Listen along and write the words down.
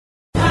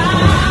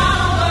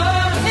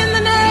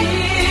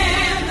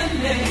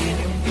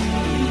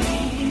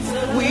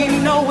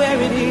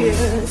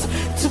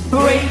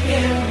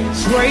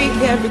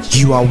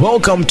You are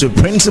welcome to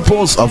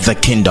Principles of the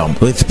Kingdom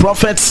with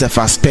Prophet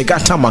Cephas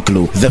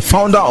Pegatamaklu, the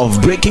founder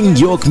of Breaking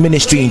Yoke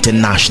Ministry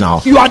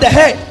International. You are the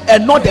head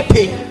and not the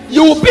tail.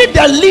 You will be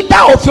the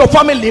leader of your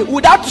family.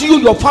 Without you,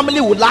 your family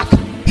will lack.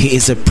 He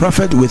is a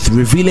prophet with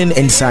revealing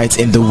insights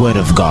in the Word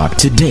of God.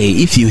 Today,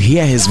 if you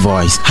hear his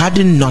voice,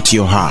 harden not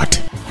your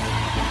heart.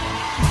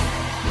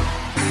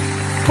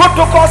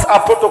 Protocols are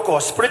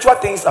protocols. Spiritual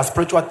things are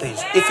spiritual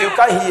things. If you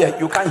can't hear,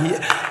 you can't hear.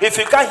 If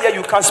you can't hear,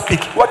 you can't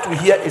speak. What you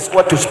hear is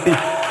what you speak.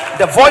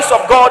 The voice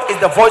of God is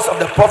the voice of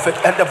the prophet,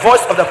 and the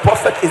voice of the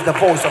prophet is the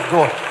voice of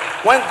God.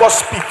 When God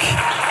speaks,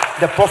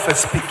 the prophet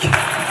speaks.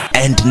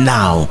 And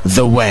now,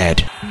 the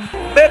word.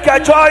 Make a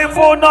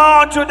joyful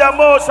noise to the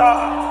Most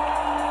High.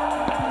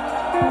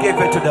 Give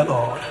it to the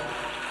Lord.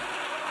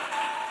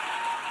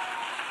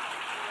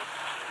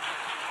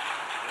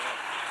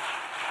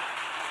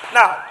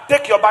 Now,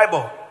 take your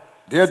Bible.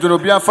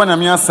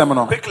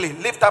 Quickly,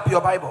 lift up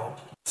your Bible.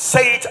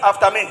 Say it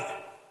after me.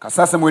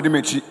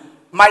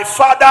 My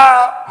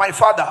Father, my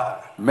Father.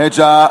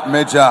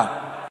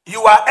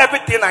 You are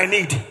everything I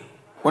need.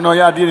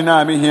 Without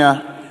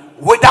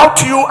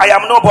you, I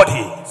am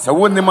nobody.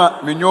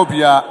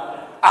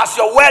 As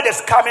your word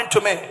is coming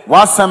to me,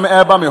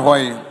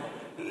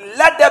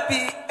 let there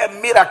be a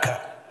miracle.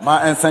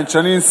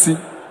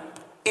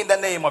 In the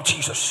name of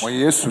Jesus.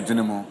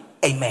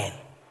 Amen.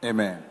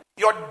 Amen.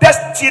 Your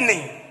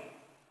destiny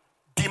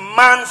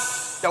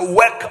demands the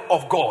work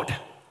of God.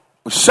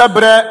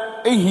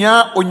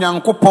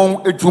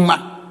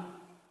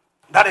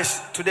 That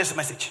is today's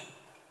message.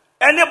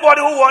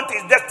 Anybody who wants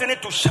his destiny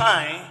to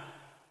shine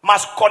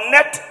must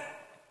connect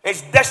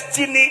his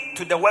destiny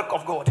to the work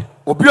of God.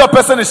 When your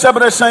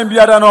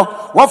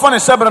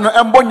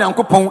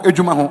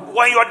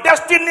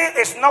destiny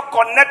is not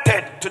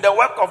connected to the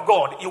work of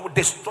God, you will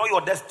destroy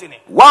your destiny.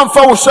 Your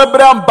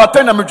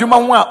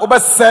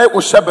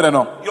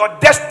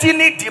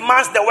destiny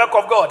demands the work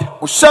of God.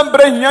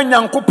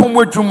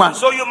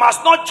 So you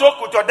must not joke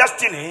with your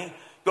destiny.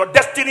 Your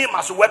destiny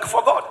must work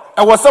for God.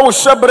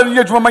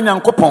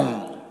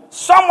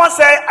 Someone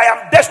said, I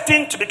am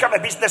destined to become a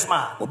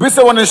businessman.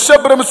 Someone said,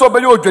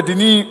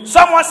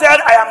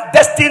 I am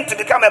destined to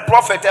become a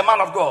prophet, a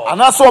man of God.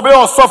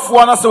 Someone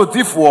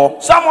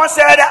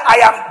said, I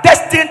am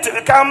destined to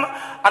become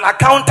an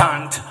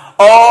accountant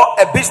or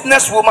a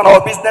businesswoman or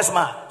a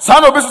businessman.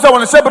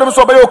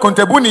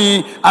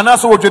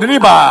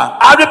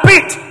 I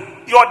repeat,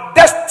 your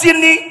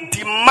destiny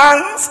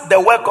demands the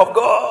work of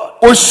God.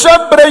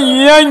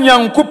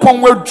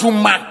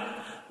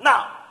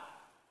 Now,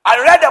 I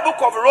read the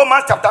book of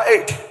Romans chapter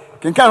 8.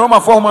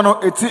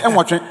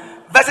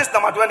 Verses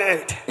number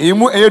 28. I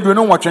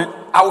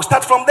will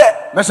start from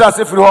there.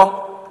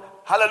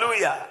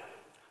 Hallelujah.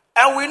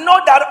 And we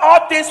know that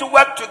all things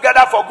work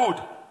together for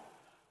good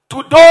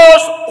to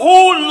those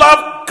who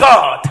love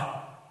God,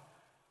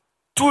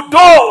 to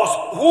those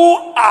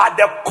who are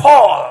the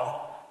called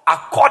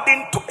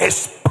according to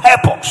his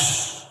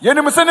purpose.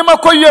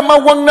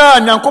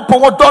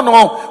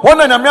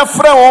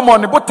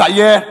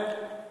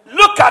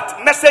 Look at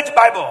Message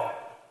Bible.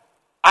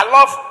 I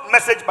love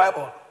Message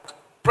Bible.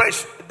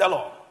 Praise the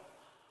Lord.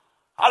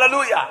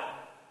 Hallelujah.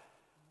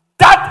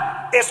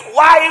 That is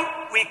why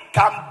we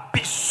can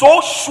be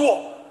so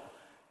sure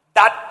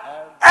that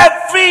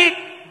every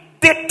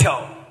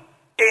detail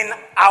in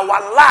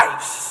our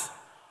lives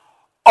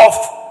of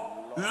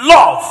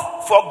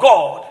love for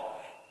God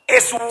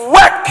is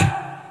work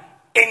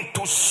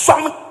into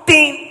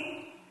something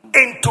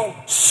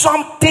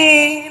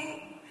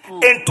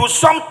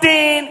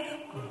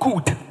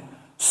good.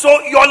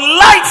 So your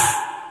life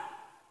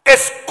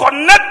is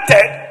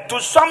connected to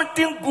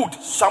something good,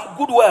 some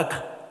good work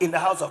in the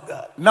house of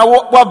God.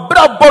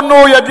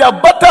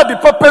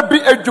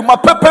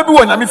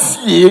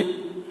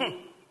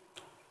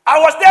 I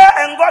was there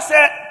and God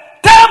said,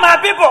 tell my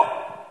people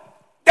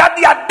that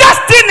their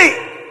destiny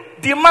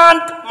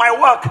demand my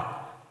work.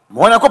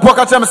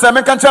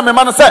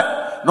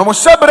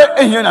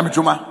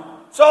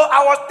 So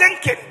I was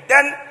thinking,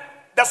 then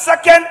the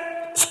second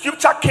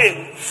scripture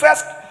came,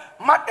 First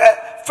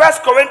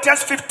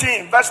Corinthians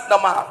 15, verse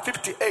number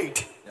 58. Yeah.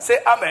 Say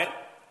amen.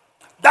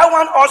 That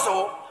one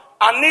also,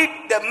 I need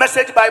the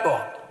Message Bible.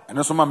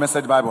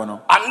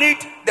 I need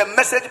the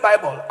Message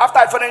Bible. After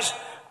I finish,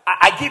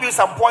 I give you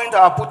some point.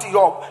 I'll put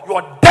your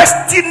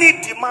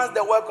destiny demands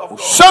the work of God.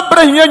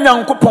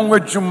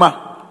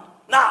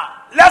 Now,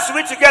 let's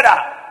read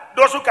together.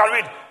 Those who can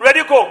read.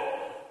 Ready, go.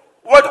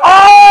 With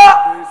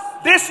all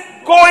this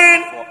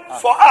going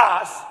for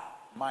us,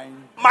 my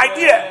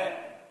dear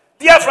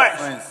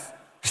friends,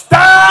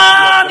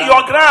 stand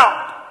your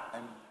ground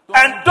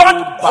and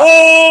don't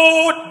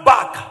hold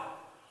back.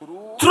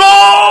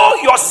 Throw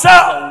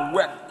yourself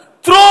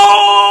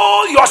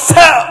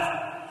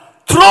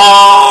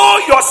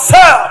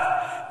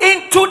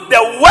into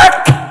the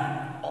work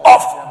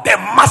of the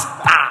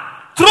master.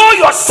 Throw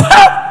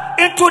yourself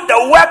into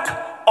the work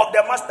of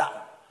the master.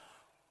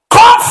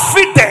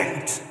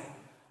 Confident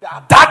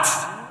that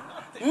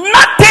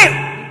nothing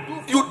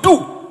you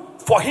do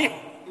for him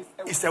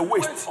is a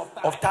waste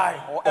of time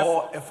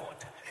or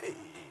effort.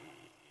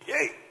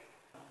 Hey.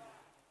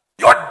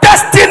 Your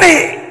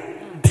destiny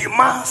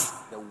demands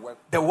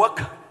the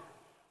work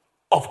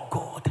of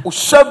God. When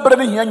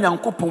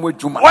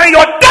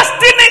your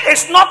destiny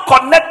is not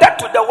connected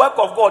to the work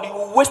of God, you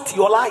will waste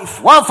your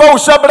life.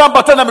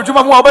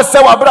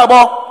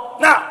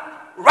 Now,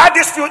 write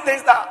these few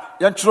things down.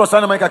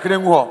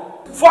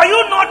 For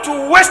you not to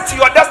waste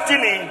your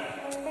destiny,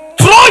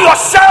 throw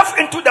yourself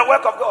into the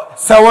work of God.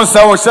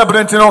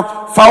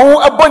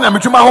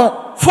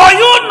 For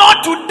you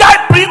not to die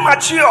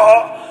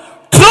premature,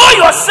 throw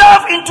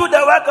yourself into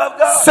the work of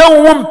God. For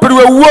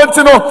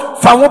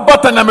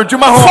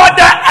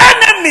the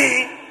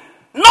enemy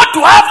not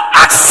to have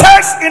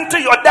access into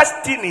your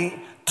destiny,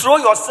 throw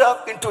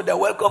yourself into the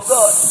work of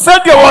God.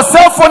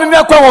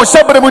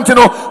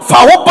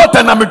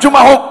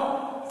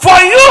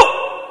 For you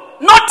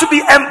not to be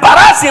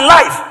embarrassed in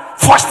life,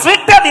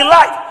 frustrated in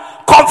life,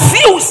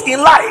 confused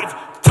in life,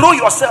 throw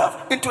yourself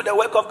into the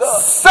work of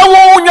God.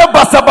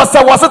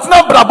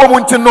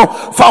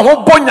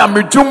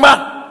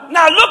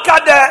 Now look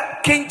at the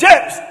King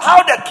James.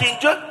 How the King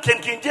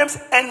James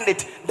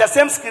ended the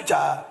same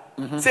scripture.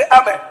 Say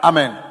amen.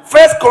 Amen.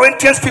 1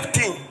 Corinthians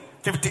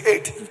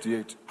 15:58.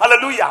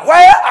 Hallelujah.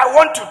 Where I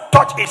want to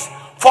touch is,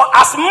 for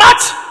as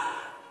much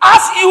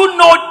as you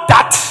know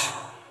that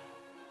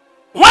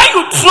when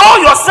you throw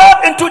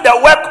yourself into the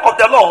work of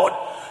the Lord,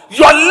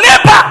 your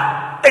labor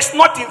is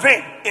not in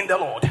vain in the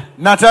Lord.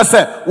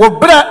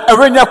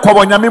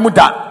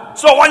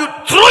 So when you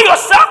throw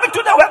yourself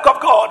into the work of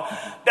God,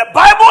 the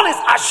Bible is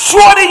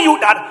assuring you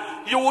that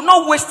you will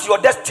not waste your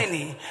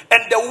destiny,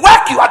 and the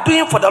work you are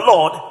doing for the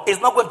Lord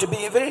is not going to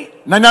be in vain.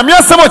 Now,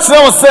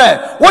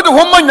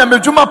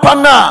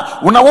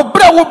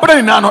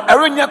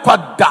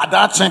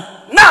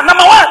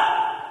 number one,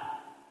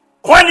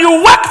 when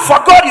you work for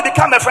God, you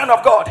become a friend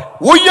of God.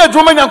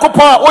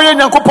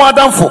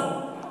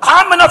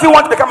 How many of you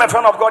want to become a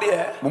friend of God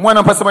here?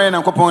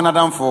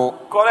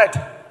 Correct.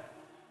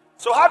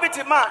 So have it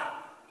in mind.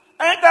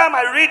 Anytime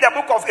I read the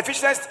book of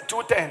Ephesians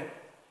 2:10,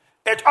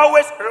 it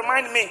always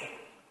reminds me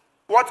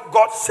what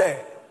God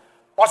said.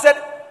 Or said,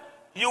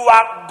 you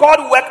are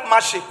God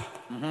workmanship,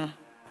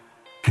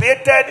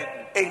 created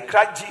in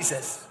Christ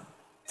Jesus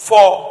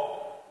for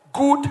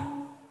good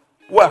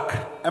work.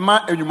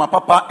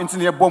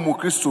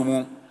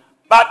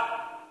 But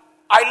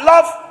I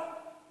love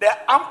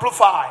the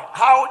Amplify,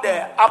 how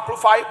the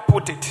Amplify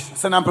put it.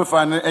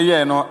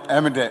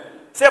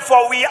 Say,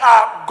 for we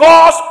are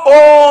God's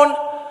own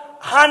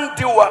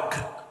handiwork,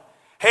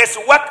 his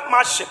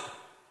workmanship,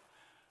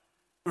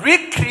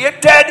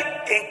 recreated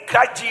in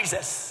Christ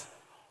Jesus,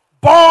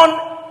 born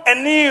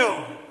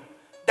anew,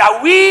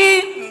 that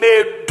we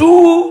may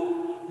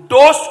do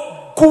those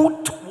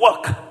good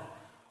work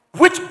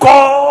which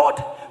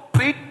God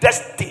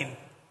predestined,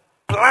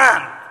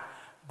 planned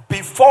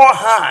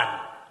beforehand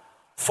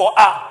for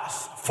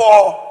us.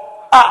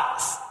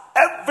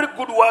 Every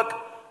good work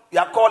we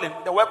are calling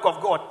the work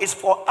of God is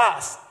for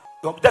us.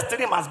 Your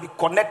destiny must be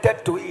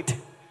connected to it.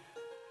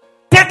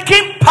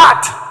 Taking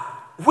part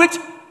which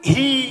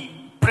he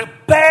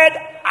prepared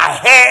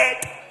ahead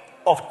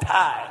of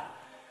time,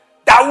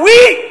 that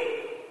we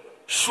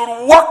should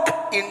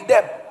walk in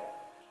them,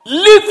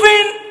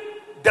 living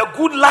the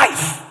good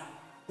life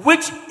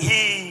which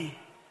he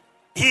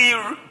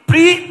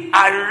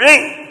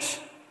pre-arranged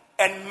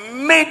and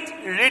made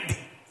ready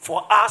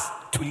for us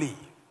to live.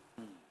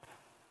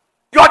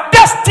 Your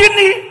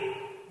destiny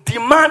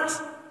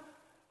demands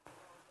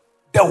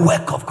the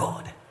work of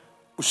God.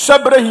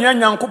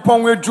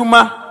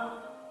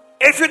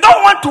 If you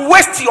don't want to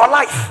waste your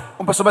life,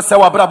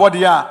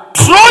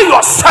 throw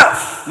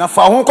yourself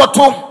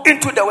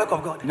into the work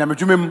of God.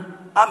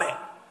 Amen.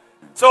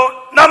 So,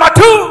 number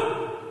two,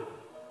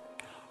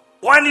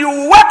 when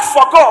you work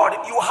for God,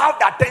 you have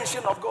the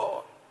attention of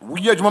God.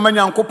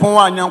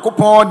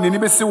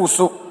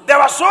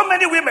 There are so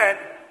many women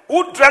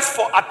who dress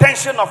for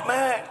attention of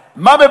men.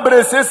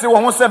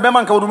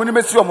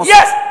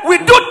 Yes, we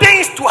do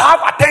things to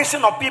have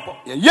attention of people.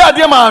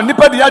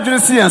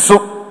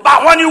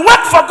 But when you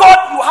work for God,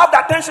 you have the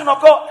attention of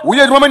God.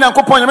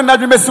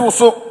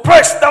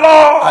 Praise the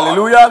Lord.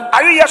 Hallelujah.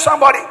 Are you here,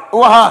 somebody?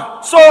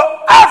 So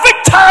every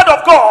child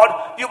of God,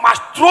 you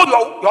must throw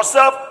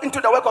yourself into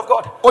the work of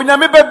God. When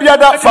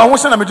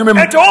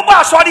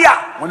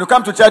you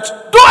come to church,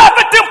 do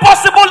everything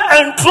possible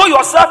and throw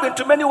yourself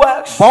into many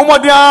works.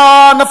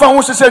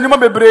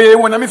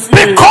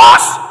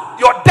 Because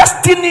your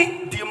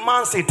destiny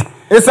demands it.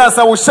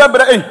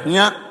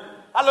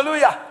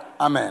 Hallelujah.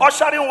 Amen.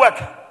 Ushering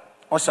work.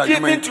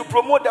 Giving to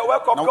promote the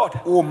work of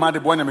God.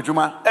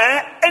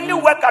 Any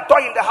work at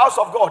all in the house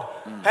of God,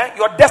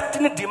 your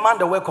destiny demands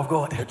the work of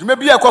God. You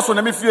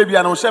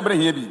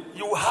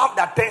have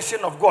the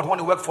attention of God when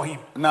you work for Him.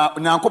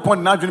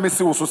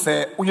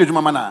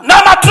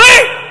 Number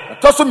 3,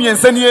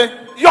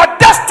 your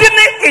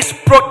destiny is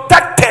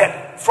protected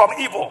from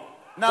evil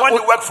when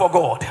you work for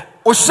God.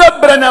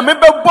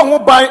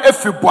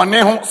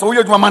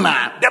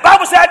 The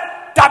Bible said,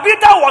 the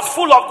Tabitha was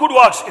full of good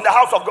works in the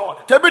house of God.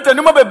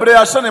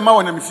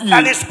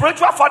 And his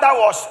spiritual father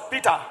was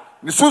Peter.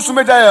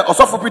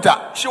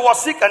 She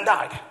was sick and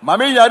died.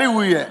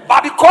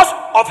 But because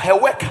of her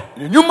work,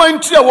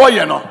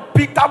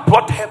 Peter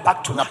brought her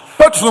back to life.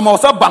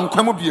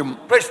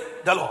 Praise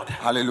the Lord.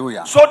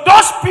 Hallelujah. So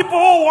those people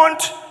who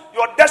want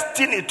your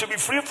destiny to be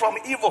free from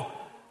evil,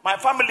 my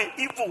family,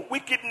 evil,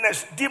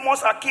 wickedness,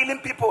 demons are killing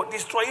people,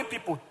 destroying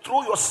people,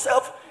 throw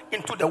yourself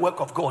into the work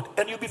of God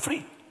and you'll be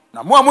free.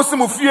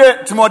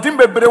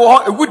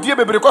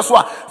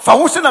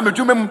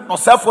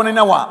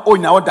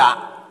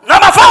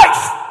 Number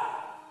 5.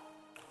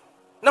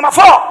 Number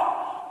 4.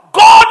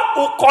 God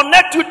will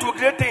connect you to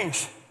great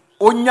things.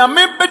 That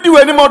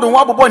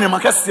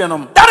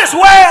is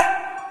where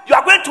you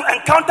are going to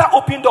encounter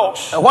open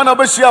doors. When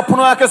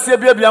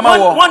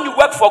you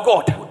work for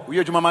God,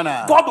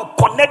 God will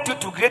connect you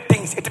to great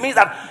things. It means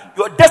that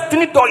your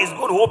destiny door is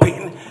going to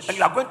open and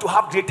you are going to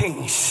have great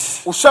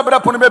things. That's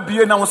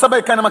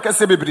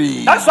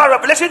why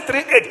Revelation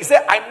 3:8 it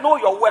says, I know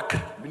your work.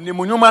 And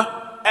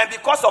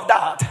because of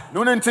that,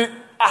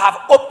 I have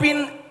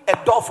opened a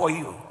door for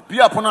you.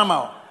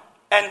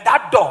 And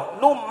that door,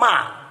 no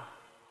man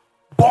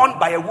born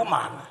by a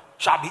woman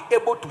shall be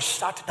able to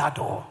shut that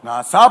door.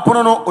 That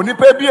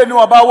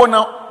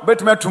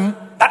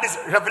is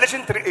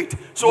Revelation 3:8.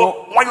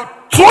 So when you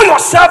throw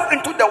yourself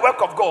into the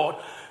work of God,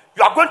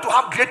 you are going to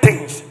have great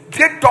things.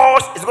 Great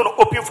doors is going to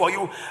open for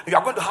you. You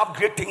are going to have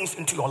great things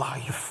into your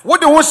life.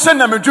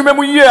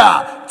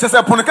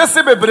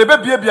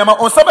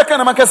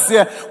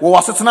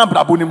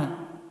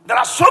 There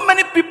are so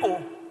many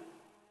people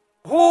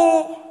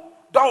who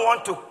don't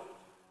want to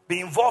be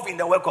involved in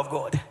the work of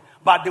God,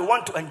 but they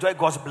want to enjoy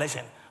God's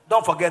blessing.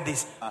 Don't forget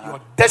this. Your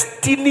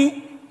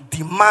destiny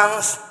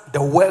demands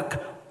the work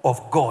of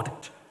God.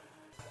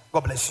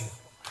 God bless you.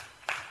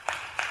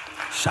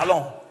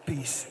 Shalom.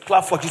 Peace.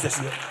 Clap for Jesus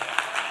here.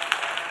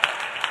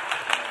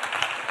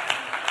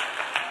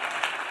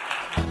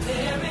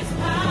 There is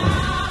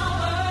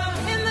power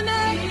in the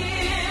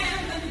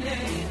name of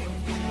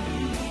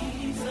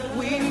Jesus.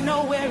 We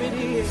know where it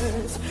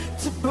is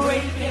to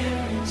break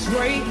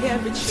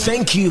every chain.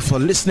 Thank you for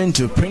listening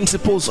to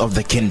Principles of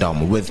the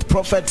Kingdom with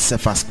Prophet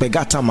Cephas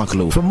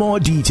Begatamaklo. For more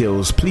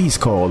details, please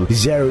call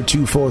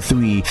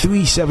 0243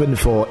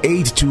 374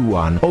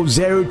 821 or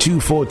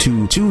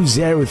 0242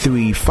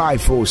 203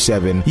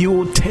 547. You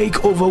will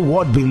take over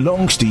what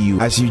belongs to you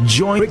as you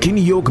join Breaking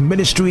Yoke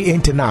Ministry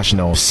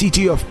International,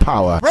 City of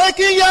Power.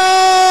 Breaking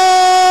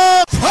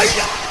Yoke!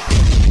 Fire!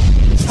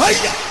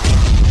 Fire!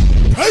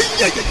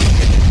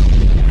 Fire!